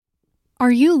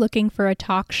Are you looking for a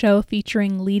talk show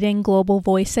featuring leading global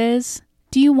voices?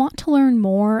 Do you want to learn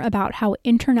more about how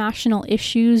international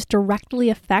issues directly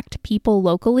affect people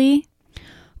locally?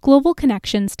 Global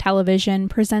Connections Television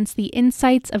presents the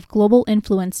insights of global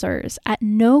influencers at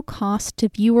no cost to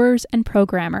viewers and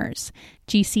programmers.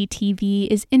 GCTV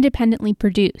is independently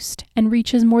produced and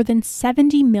reaches more than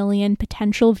 70 million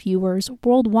potential viewers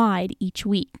worldwide each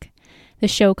week. The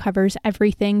show covers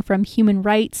everything from human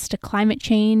rights to climate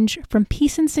change, from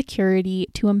peace and security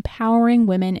to empowering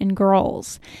women and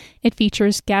girls. It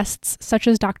features guests such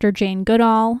as Dr. Jane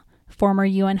Goodall, former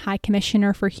UN High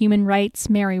Commissioner for Human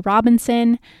Rights Mary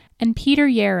Robinson, and Peter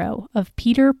Yarrow of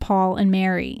Peter, Paul, and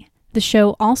Mary. The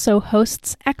show also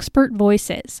hosts expert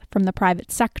voices from the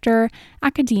private sector,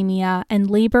 academia, and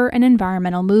labor and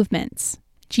environmental movements.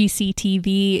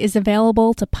 GCTV is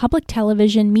available to public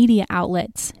television media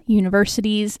outlets,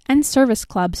 universities, and service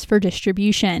clubs for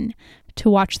distribution. To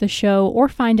watch the show or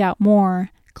find out more,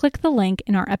 click the link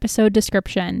in our episode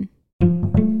description.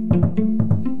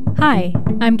 Hi,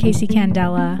 I'm Casey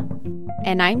Candela.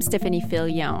 And I'm Stephanie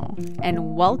Filion.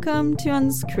 And welcome to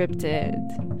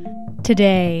Unscripted.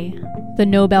 Today, the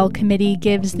Nobel Committee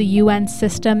gives the UN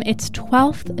system its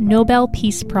 12th Nobel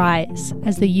Peace Prize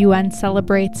as the UN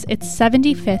celebrates its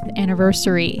 75th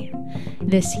anniversary.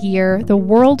 This year, the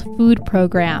World Food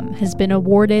Programme has been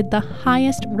awarded the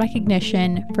highest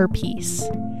recognition for peace.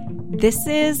 This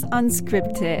is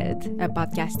Unscripted, a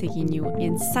podcast taking you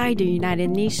inside the United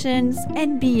Nations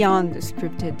and beyond the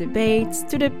scripted debates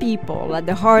to the people at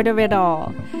the heart of it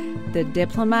all, the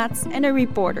diplomats and the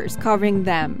reporters covering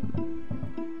them.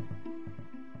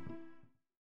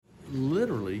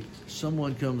 Literally,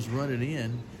 someone comes running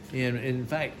in, and in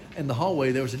fact, in the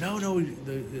hallway, there was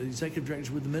the executive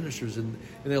directors with the ministers, and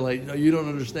they're like, no, you don't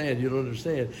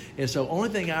understand. And so only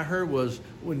thing I heard was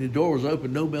when the door was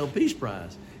open, Nobel Peace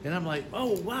Prize. And I'm like,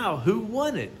 oh, wow, who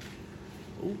won it?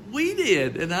 We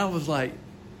did. And I was like,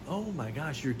 oh, my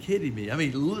gosh, you're kidding me. I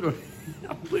mean, literally,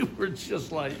 we were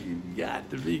just like, you got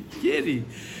to be kidding.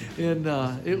 And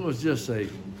it was just a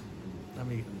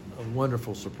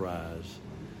wonderful surprise.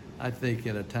 I think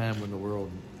in a time when the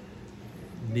world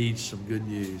needs some good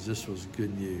news, this was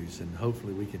good news. And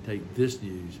hopefully we can take this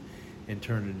news and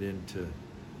turn it into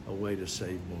a way to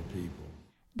save more people.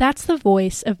 That's the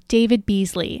voice of David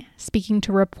Beasley speaking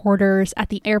to reporters at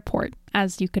the airport,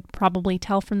 as you could probably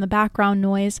tell from the background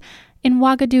noise, in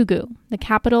Ouagadougou, the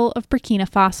capital of Burkina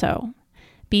Faso.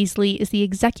 Beasley is the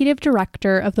executive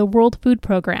director of the World Food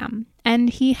Programme, and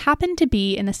he happened to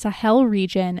be in the Sahel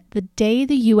region the day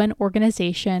the UN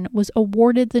organization was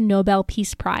awarded the Nobel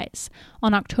Peace Prize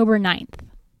on October 9th.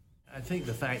 I think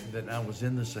the fact that I was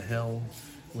in the Sahel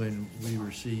when we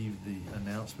received the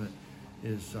announcement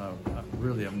is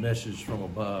really a message from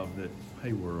above that,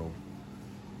 hey world,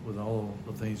 with all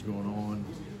the things going on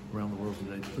around the world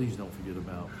today, please don't forget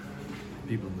about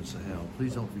people in the Sahel.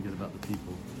 Please don't forget about the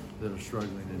people that are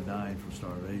struggling and dying from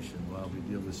starvation while we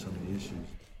deal with so many issues.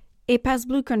 EPA's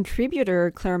Blue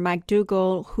contributor Claire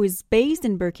McDougall, who is based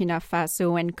in Burkina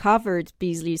Faso and covered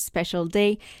Beasley's special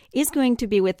day, is going to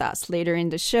be with us later in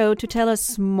the show to tell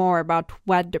us more about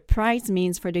what the prize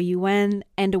means for the UN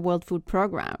and the World Food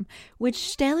Programme,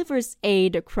 which delivers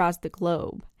aid across the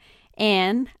globe.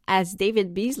 And, as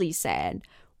David Beasley said,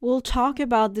 we'll talk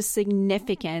about the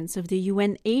significance of the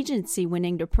UN agency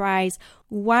winning the prize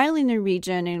while in a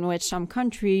region in which some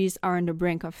countries are on the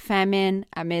brink of famine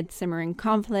amid simmering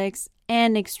conflicts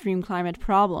and extreme climate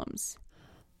problems.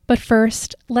 But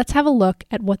first, let's have a look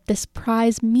at what this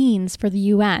prize means for the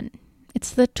UN. It's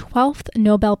the 12th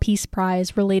Nobel Peace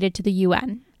Prize related to the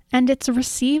UN, and it's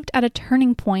received at a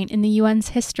turning point in the UN's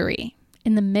history,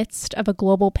 in the midst of a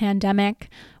global pandemic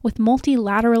with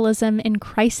multilateralism in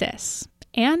crisis,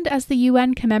 and as the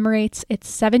UN commemorates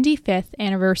its 75th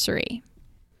anniversary.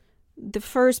 The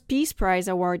first Peace Prize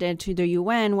awarded to the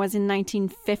UN was in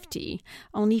 1950,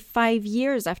 only 5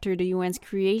 years after the UN's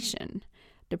creation.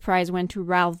 The prize went to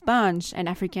Ralph Bunche, an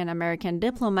African-American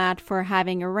diplomat, for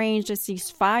having arranged a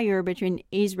ceasefire between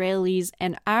Israelis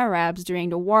and Arabs during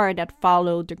the war that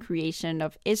followed the creation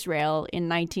of Israel in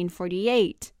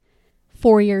 1948.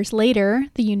 4 years later,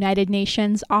 the United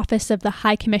Nations Office of the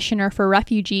High Commissioner for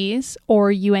Refugees,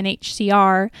 or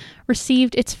UNHCR,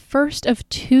 received its first of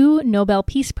 2 Nobel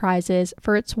Peace Prizes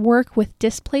for its work with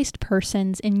displaced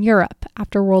persons in Europe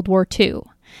after World War II.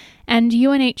 And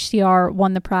UNHCR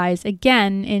won the prize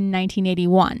again in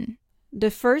 1981.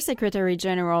 The first Secretary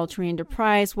General to win the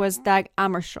prize was Dag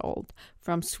Hammarskjöld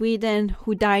from Sweden,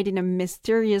 who died in a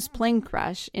mysterious plane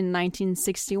crash in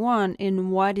 1961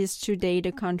 in what is today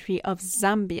the country of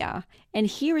Zambia, and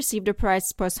he received the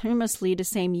prize posthumously the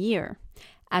same year.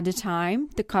 At the time,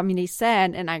 the committee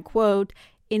said, and I quote,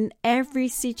 "In every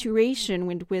situation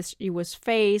with which he was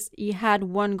faced, he had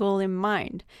one goal in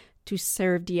mind, to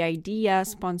serve the idea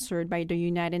sponsored by the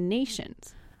United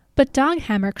Nations." But Dag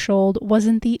Hammarskjöld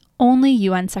wasn't the only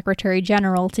UN Secretary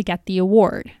General to get the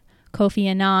award. Kofi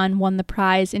Annan won the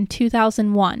prize in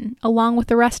 2001, along with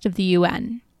the rest of the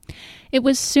UN. It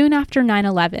was soon after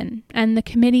 9/11, and the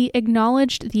committee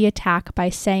acknowledged the attack by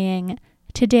saying,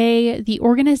 "Today, the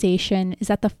organization is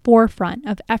at the forefront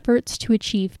of efforts to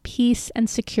achieve peace and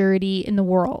security in the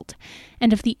world,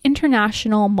 and of the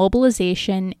international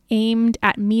mobilization aimed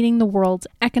at meeting the world's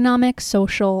economic,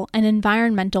 social, and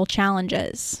environmental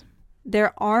challenges."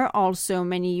 There are also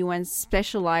many UN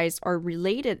specialized or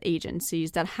related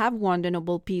agencies that have won the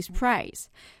Nobel Peace Prize.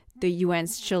 The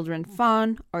UN's Children's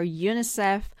Fund, or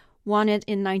UNICEF, won it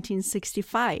in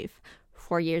 1965.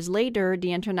 4 years later,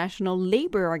 the International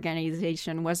Labour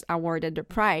Organization was awarded the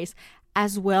prize,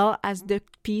 as well as the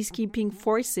peacekeeping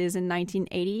forces in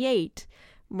 1988.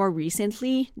 More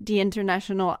recently, the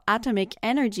International Atomic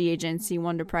Energy Agency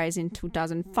won the prize in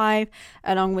 2005,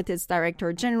 along with its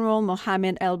Director General,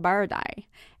 Mohammed El-Baradei.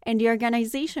 And the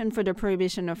Organization for the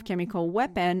Prohibition of Chemical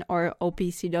Weapons, or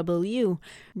OPCW,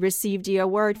 received the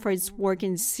award for its work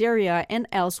in Syria and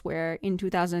elsewhere in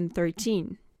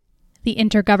 2013. The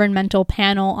Intergovernmental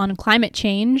Panel on Climate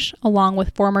Change, along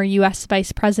with former U.S.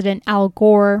 Vice President Al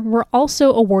Gore, were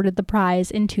also awarded the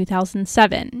prize in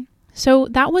 2007. So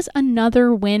that was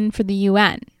another win for the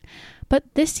UN. But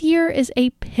this year is a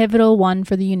pivotal one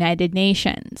for the United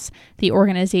Nations. The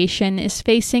organization is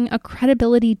facing a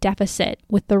credibility deficit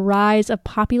with the rise of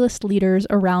populist leaders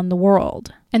around the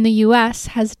world. And the U.S.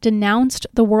 has denounced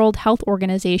the World Health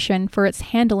Organization for its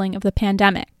handling of the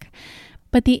pandemic.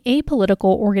 But the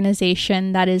apolitical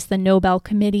organization that is the Nobel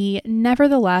Committee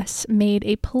nevertheless made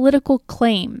a political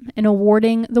claim in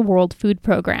awarding the World Food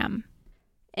Program.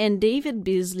 And David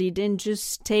Beasley didn't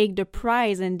just take the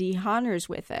prize and the honors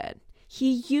with it.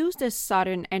 He used the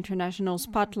Southern International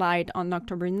Spotlight on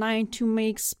October 9 to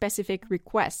make specific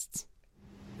requests.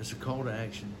 It's a call to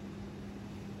action,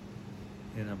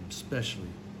 and I'm especially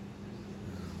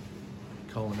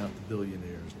calling out the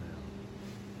billionaires now.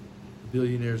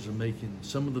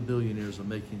 Some of the billionaires are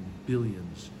making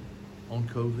billions on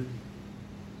COVID,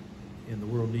 and the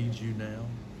world needs you now.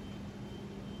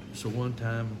 It's a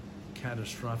one-time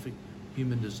catastrophic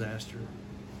human disaster,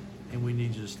 and we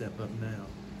need you to step up now.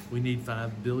 We need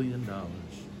 $5 billion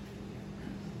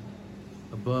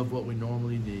above what we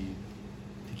normally need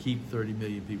to keep 30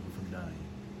 million people from dying.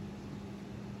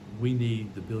 We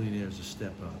need the billionaires to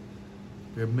step up.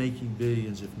 They're making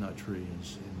billions, if not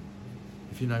trillions. And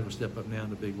if you're not going to step up now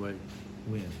in a big way,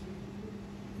 when?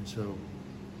 And so,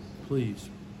 please,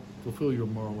 fulfill your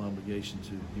moral obligation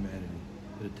to humanity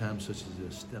at a time such as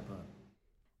this. Step up.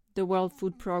 The World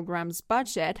Food Programme's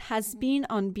budget has been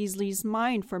on Beasley's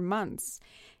mind for months.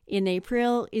 In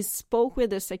April, he spoke with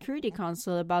the Security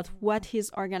Council about what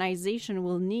his organization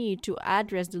will need to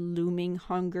address the looming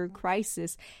hunger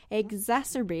crisis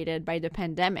exacerbated by the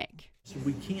pandemic. So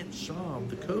we can't solve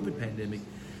the COVID pandemic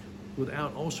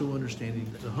without also understanding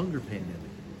the hunger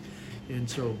pandemic. And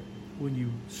so when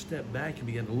you step back and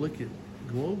begin to look at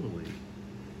globally,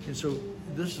 and so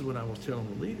this is what I was telling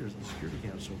the leaders of the Security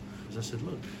Council, is I said,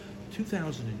 look,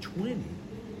 2020,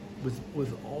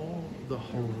 with all the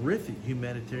horrific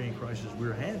humanitarian crisis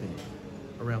we're having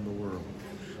around the world,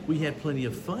 we had plenty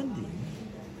of funding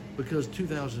because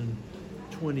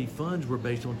 2020 funds were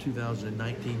based on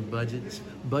 2019 budgets.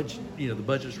 The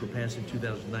budgets were passed in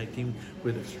 2019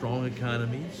 with strong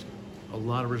economies, a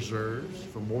lot of reserves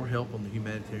for more help on the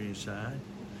humanitarian side.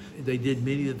 They did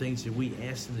many of the things that we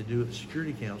asked them to do at the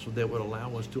Security Council that would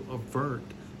allow us to avert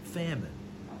famine.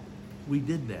 We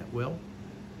did that. Well,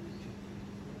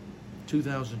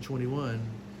 2021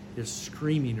 is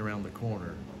screaming around the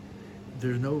corner.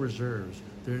 There's no reserves.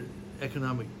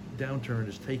 Economic downturn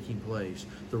is taking place.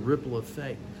 The ripple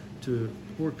effect to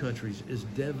poor countries is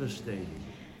devastating.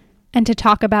 And to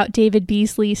talk about David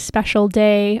Beasley's special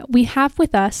day, we have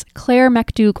with us Claire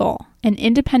McDougall, an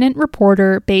independent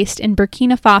reporter based in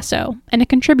Burkina Faso and a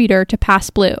contributor to Pass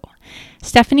Blue.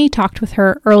 Stephanie talked with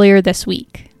her earlier this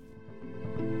week.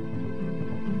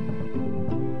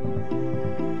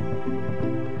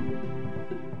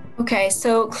 Okay,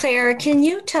 so Claire, can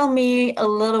you tell me a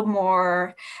little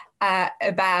more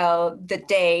about the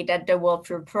day that the World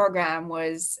Food Programme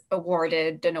was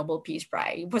awarded the Nobel Peace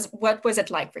Prize? What was it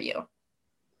like for you?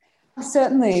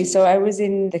 Certainly. So I was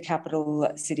in the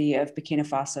capital city of Burkina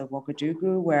Faso,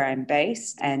 Ouagadougou, where I'm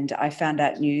based, and I found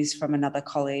out news from another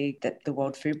colleague that the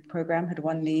World Food Programme had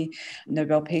won the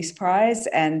Nobel Peace Prize,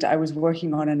 and I was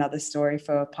working on another story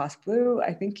for Passe Bleu,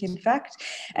 I think, in fact.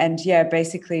 And yeah,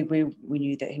 basically we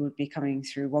knew that he would be coming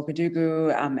through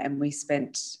Ouagadougou, and we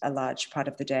spent a large part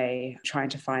of the day trying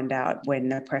to find out when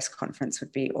a press conference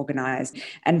would be organised.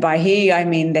 And by he, I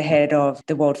mean the head of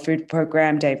the World Food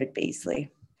Programme, David Beasley.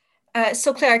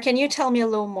 So Claire, can you tell me a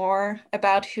little more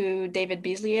about who David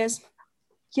Beasley is?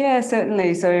 Yeah,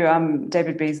 certainly. So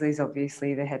David Beasley is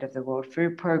obviously the head of the World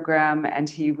Food Programme, and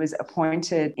he was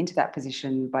appointed into that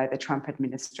position by the Trump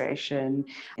administration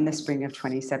in the spring of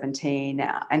 2017.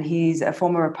 And he's a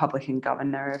former Republican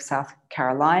governor of South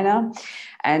Carolina,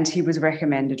 and he was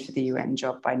recommended for the UN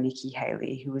job by Nikki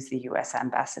Haley, who was the US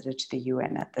ambassador to the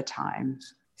UN at the time.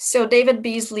 So David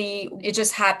Beasley, it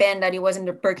just happened that he was in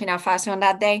Burkina Faso on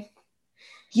that day?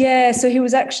 Yeah, so he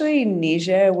was actually in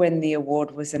Niger when the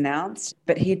award was announced,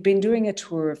 but he'd been doing a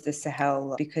tour of the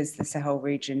Sahel because the Sahel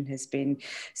region has been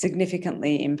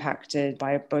significantly impacted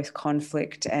by both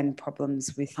conflict and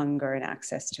problems with hunger and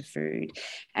access to food.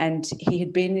 And he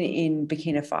had been in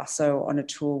Burkina Faso on a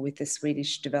tour with the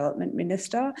Swedish development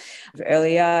minister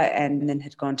earlier and then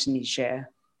had gone to Niger.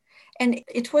 And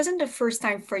it wasn't the first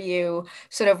time for you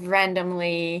sort of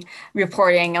randomly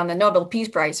reporting on the Nobel Peace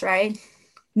Prize, right?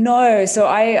 No, so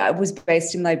I was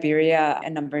based in Liberia a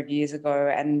number of years ago,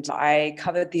 and I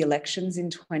covered the elections in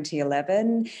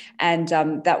 2011. And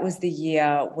that was the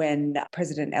year when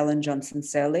President Ellen Johnson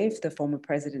Sirleaf, the former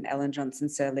President Ellen Johnson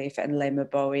Sirleaf, and Leymah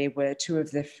Gbowee were two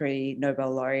of the three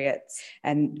Nobel laureates.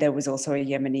 And there was also a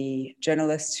Yemeni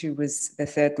journalist who was the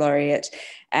third laureate.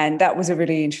 And that was a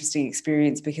really interesting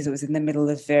experience because it was in the middle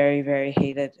of very, very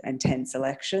heated and tense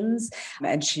elections.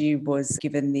 And she was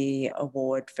given the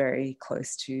award very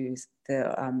close to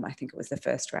I think it was the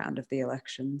first round of the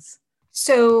elections.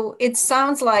 So it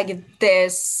sounds like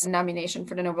this nomination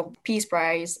for the Nobel Peace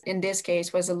Prize, in this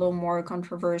case, was a little more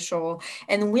controversial.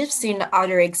 And we've seen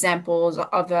other examples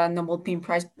of the Nobel Peace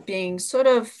Prize being sort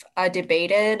of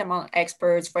debated among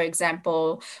experts. For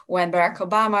example, when Barack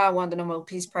Obama won the Nobel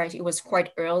Peace Prize, it was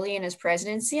quite early in his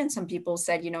presidency. And some people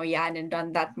said, he hadn't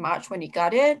done that much when he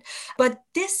got it. But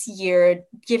this year,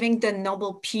 giving the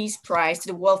Nobel Peace Prize to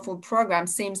the World Food Programme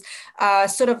seems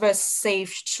sort of a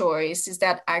safe choice. Is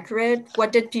that accurate?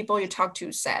 What did people you talked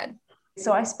to said?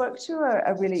 So I spoke to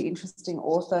a really interesting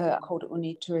author called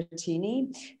Uni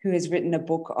Turretini, who has written a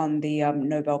book on the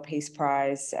Nobel Peace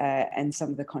Prize and some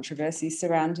of the controversies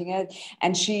surrounding it.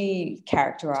 And she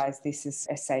characterized this as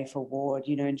a safe award,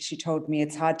 and she told me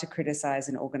it's hard to criticize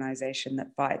an organization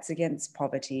that fights against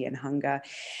poverty and hunger.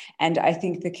 And I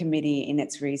think the committee in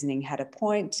its reasoning had a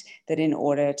point that in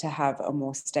order to have a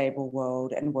more stable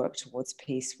world and work towards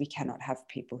peace, we cannot have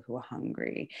people who are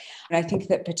hungry. And I think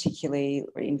that particularly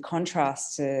in contrast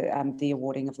to the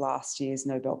awarding of last year's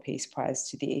Nobel Peace Prize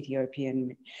to the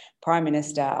Ethiopian Prime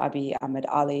Minister Abiy Ahmed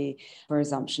Ali for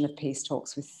resumption of peace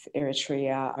talks with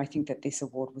Eritrea, I think that this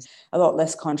award was a lot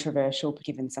less controversial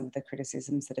given some of the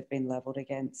criticisms that have been levelled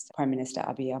against Prime Minister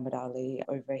Abiy Ahmed Ali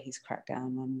over his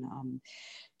crackdown on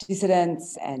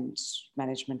dissidents and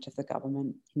management of the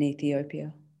government in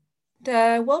Ethiopia.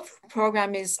 The World Food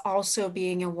Programme is also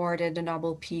being awarded the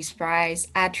Nobel Peace Prize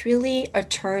at really a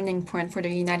turning point for the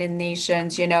United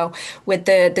Nations, with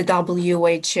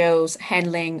the WHO's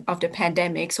handling of the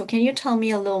pandemic. So can you tell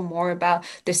me a little more about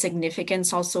the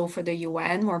significance also for the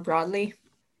UN more broadly?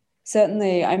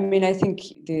 Certainly. I mean, I think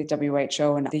the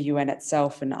WHO and the UN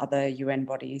itself and other UN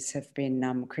bodies have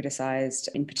been criticised,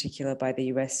 in particular by the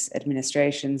US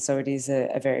administration. So it is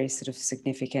a very sort of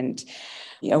significant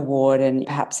award and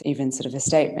perhaps even sort of a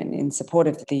statement in support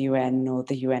of the UN or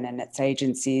the UN and its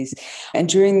agencies. And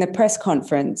during the press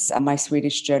conference, my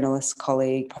Swedish journalist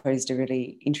colleague posed a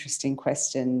really interesting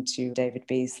question to David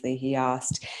Beasley. He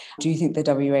asked, do you think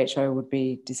the WHO would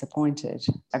be disappointed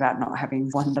about not having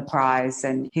won the prize?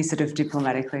 And he sort of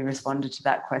diplomatically responded to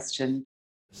that question.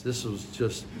 This was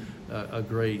just a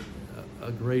great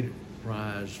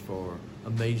prize for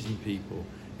amazing people.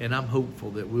 And I'm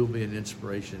hopeful that we'll be an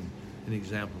inspiration, an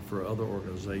example for other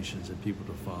organizations and people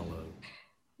to follow.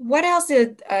 What else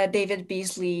did David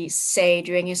Beasley say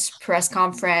during his press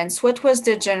conference? What was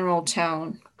the general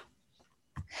tone?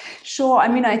 Sure. I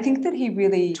mean, I think that he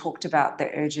really talked about the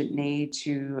urgent need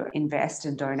to invest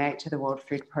and donate to the World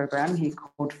Food Programme. He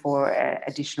called for an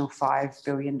additional $5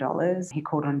 billion. He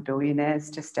called on billionaires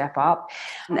to step up.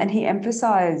 And he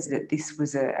emphasised that this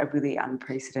was a really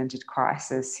unprecedented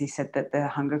crisis. He said that the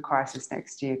hunger crisis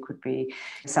next year could be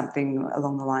something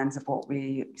along the lines of what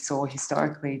we saw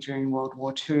historically during World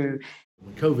War II.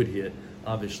 When COVID hit,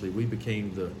 obviously, we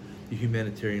became the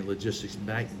humanitarian logistics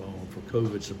backbone for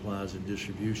COVID supplies and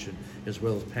distribution, as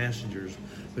well as passengers,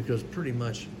 because pretty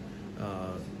much,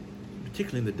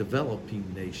 particularly in the developing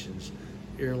nations,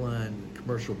 airline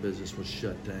commercial business was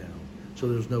shut down. So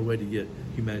there was no way to get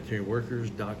humanitarian workers,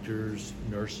 doctors,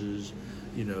 nurses,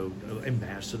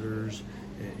 ambassadors,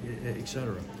 et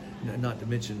cetera. Not to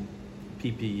mention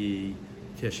PPE,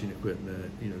 testing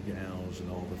equipment, gowns and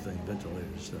all the things, ventilators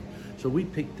and stuff. So we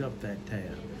picked up that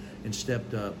tab and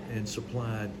stepped up and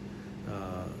supplied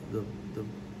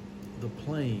the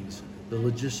planes, the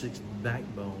logistics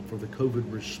backbone for the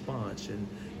COVID response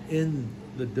in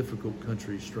the difficult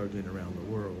countries struggling around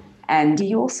the world. And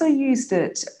he also used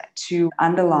it to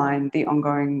underline the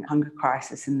ongoing hunger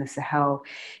crisis in the Sahel.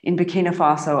 In Burkina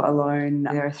Faso alone,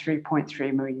 there are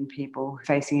 3.3 million people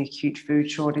facing acute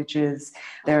food shortages.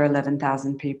 There are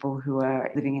 11,000 people who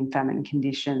are living in famine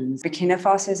conditions. Burkina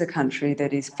Faso is a country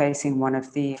that is facing one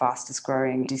of the fastest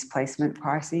growing displacement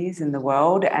crises in the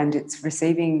world, and it's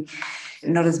receiving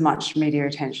not as much media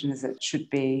attention as it should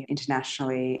be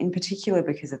internationally, in particular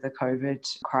because of the COVID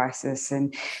crisis.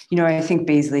 And, I think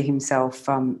Beasley himself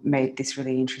made this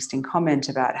really interesting comment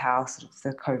about how sort of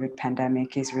the COVID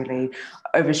pandemic is really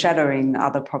overshadowing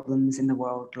other problems in the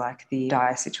world, like the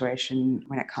dire situation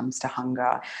when it comes to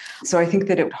hunger. So I think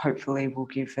that it hopefully will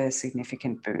give a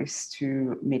significant boost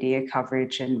to media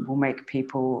coverage and will make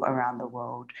people around the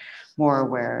world more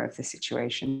aware of the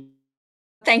situation.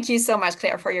 Thank you so much,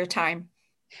 Claire, for your time.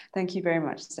 Thank you very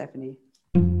much, Stephanie.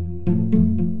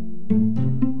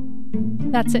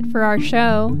 That's it for our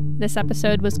show. This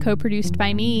episode was co-produced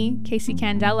by me, Casey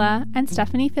Candela, and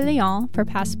Stephanie Filion for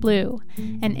Pass Blue,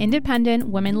 an independent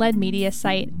women-led media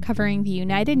site covering the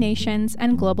United Nations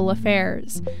and global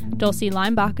affairs. Dulcie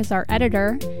Leimbach is our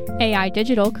editor, AI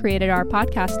Digital created our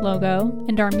podcast logo,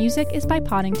 and our music is by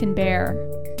Poddington Bear.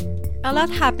 A lot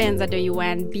happens at the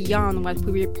UN beyond what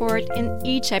we report in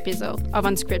each episode of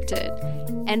Unscripted,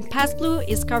 and Pass Blue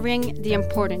is covering the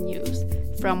important news,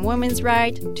 from women's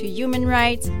rights to human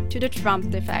rights to the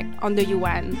Trump effect on the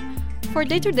UN. For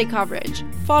day-to-day coverage,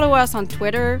 follow us on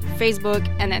Twitter, Facebook,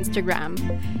 and Instagram.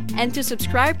 And to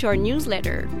subscribe to our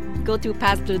newsletter, go to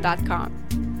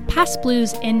passblue.com. Pass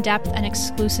Blue's in-depth and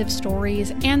exclusive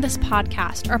stories and this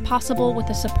podcast are possible with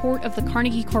the support of the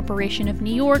Carnegie Corporation of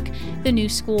New York, the New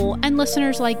School, and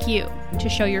listeners like you. To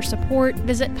show your support,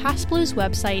 visit Pass Blue's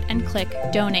website and click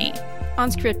Donate.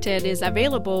 Unscripted is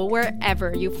available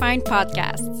wherever you find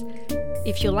podcasts.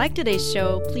 If you like today's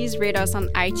show, please rate us on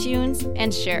iTunes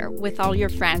and share with all your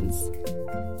friends.